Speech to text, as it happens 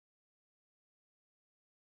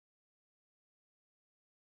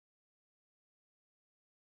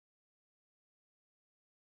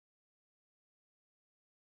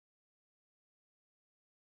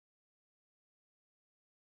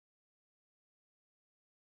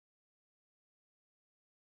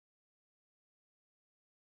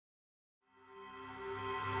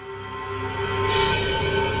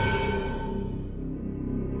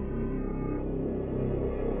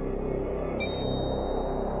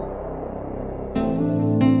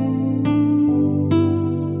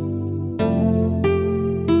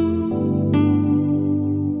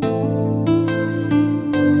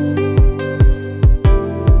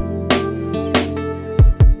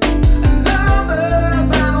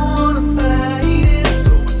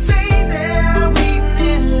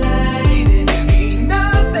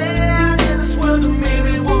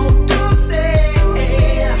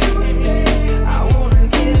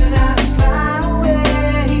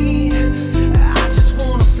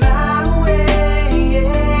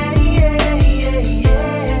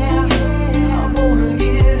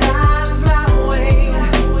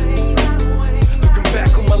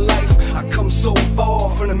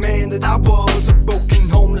that I was a broken,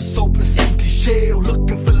 homeless, hopeless, empty shell,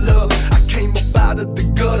 looking for love. I came up out of the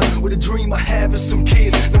gutter with a dream of having some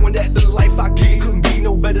kids, knowing that the life I get couldn't be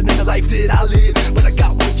no better than the life that I live. But I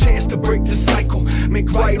got one chance to break the cycle, make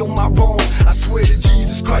right on my wrongs. I swear to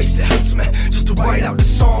Jesus Christ, it hurts me just to write out the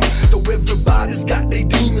song. Though everybody's got their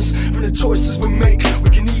demons from the choices we make. We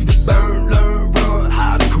can either burn, learn, run,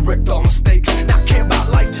 hide, or correct our mistakes. Not care about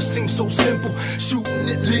life just seems so simple, shooting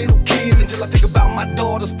at little kids, until I think about my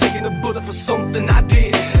daughters taking a bullet for something I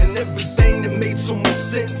did. And everything that made so much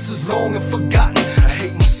sense is long and forgotten. I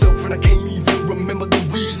hate myself and I can't even remember the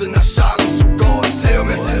reason I shot him. So God, tell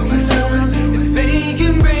me, if they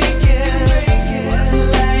can break it, what's a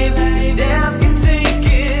life that death can take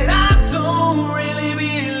it? I don't really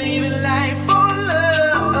believe in life for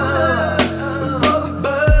love,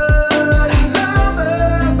 but I love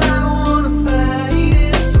her, but I don't wanna fight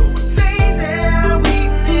it. So take that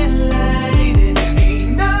weakness, light it. Ain't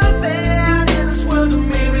nothing in this world that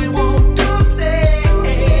maybe won't do stay.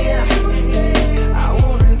 I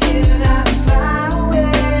wanna get out and fly away.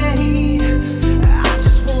 I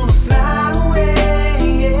just wanna fly away.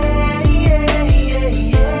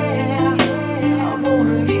 I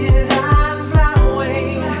wanna get out and fly away.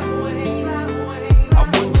 I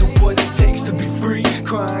wonder what it takes to be free,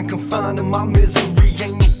 crying, confined in my misery.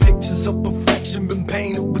 Ain't no pictures of perfection been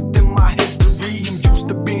painted within my history. I'm used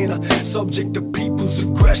to being a subject of people's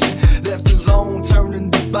aggression, left alone,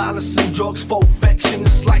 turning to violence and drugs for affection.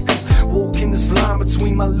 It's like I'm walking this line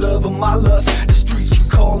between my love and my lust. The streets been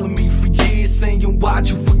calling me for years, saying, why'd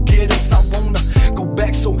you forget us? I wanna go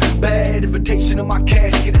back so bad. Invitation in my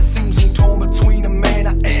casket, it seems I'm torn between a man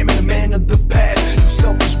I am and a man of the past. You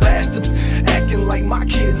selfish bastard, acting like my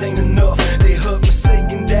kids ain't enough. They hurt me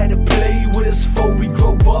saying that to play with us before we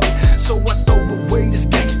grow up. So I throw away this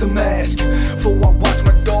gangster mask, for I watch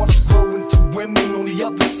my daughters grow into women on the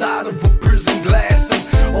other side of a prison glass.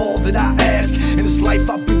 And all that I ask in this life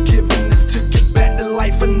I've been given is to get back to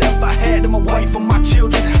life I never had, to my wife and my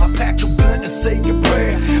children. I pack a blunt and say a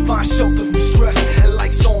prayer, find shelter from stress, and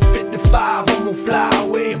like Song 55, I'm gonna fly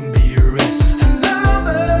away and be a rest. I love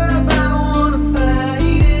her, but I don't wanna fight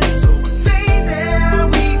it. So take that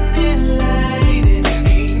weakness, light it.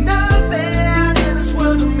 Ain't nothing in this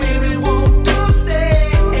world that maybe won't do stay.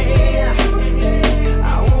 I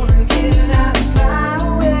wanna get out and fly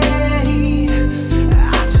away. I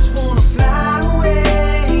just wanna fly away.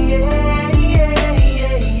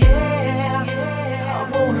 I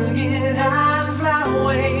wanna get out and fly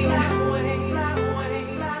away.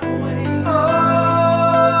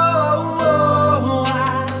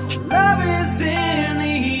 Love is in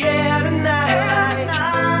the air tonight.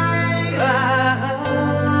 I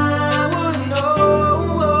would know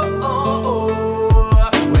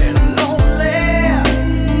when I'm lonely,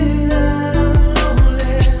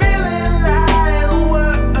 feeling like the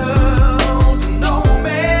world don't know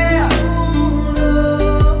me.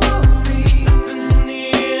 Nothing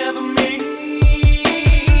near for me.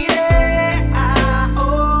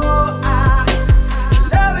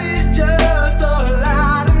 Love is just a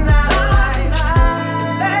lie tonight.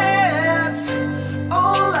 That's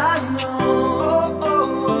all I know.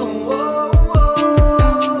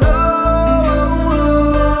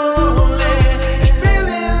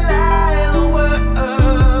 Feeling like the world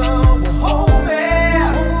won't hold me.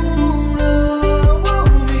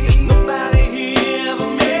 There's nobody here for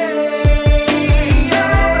me.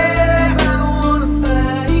 I don't wanna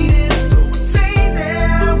fight it. So take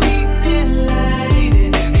that weakness, light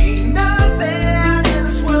it. Ain't nothing in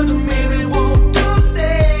this world that maybe won't do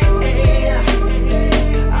stay.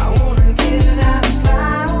 I wanna get out and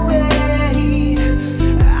fly away.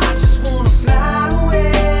 I just wanna fly away.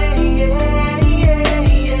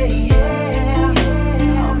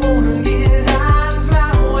 I wanna get out and fly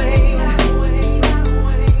away.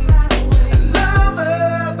 I love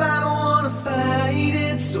her, but I don't wanna fight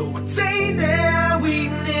it. So take that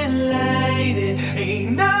weakness, light it. Ain't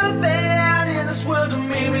nothing in this world that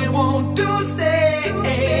maybe won't do stay.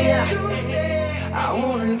 I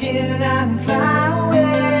wanna get out and fly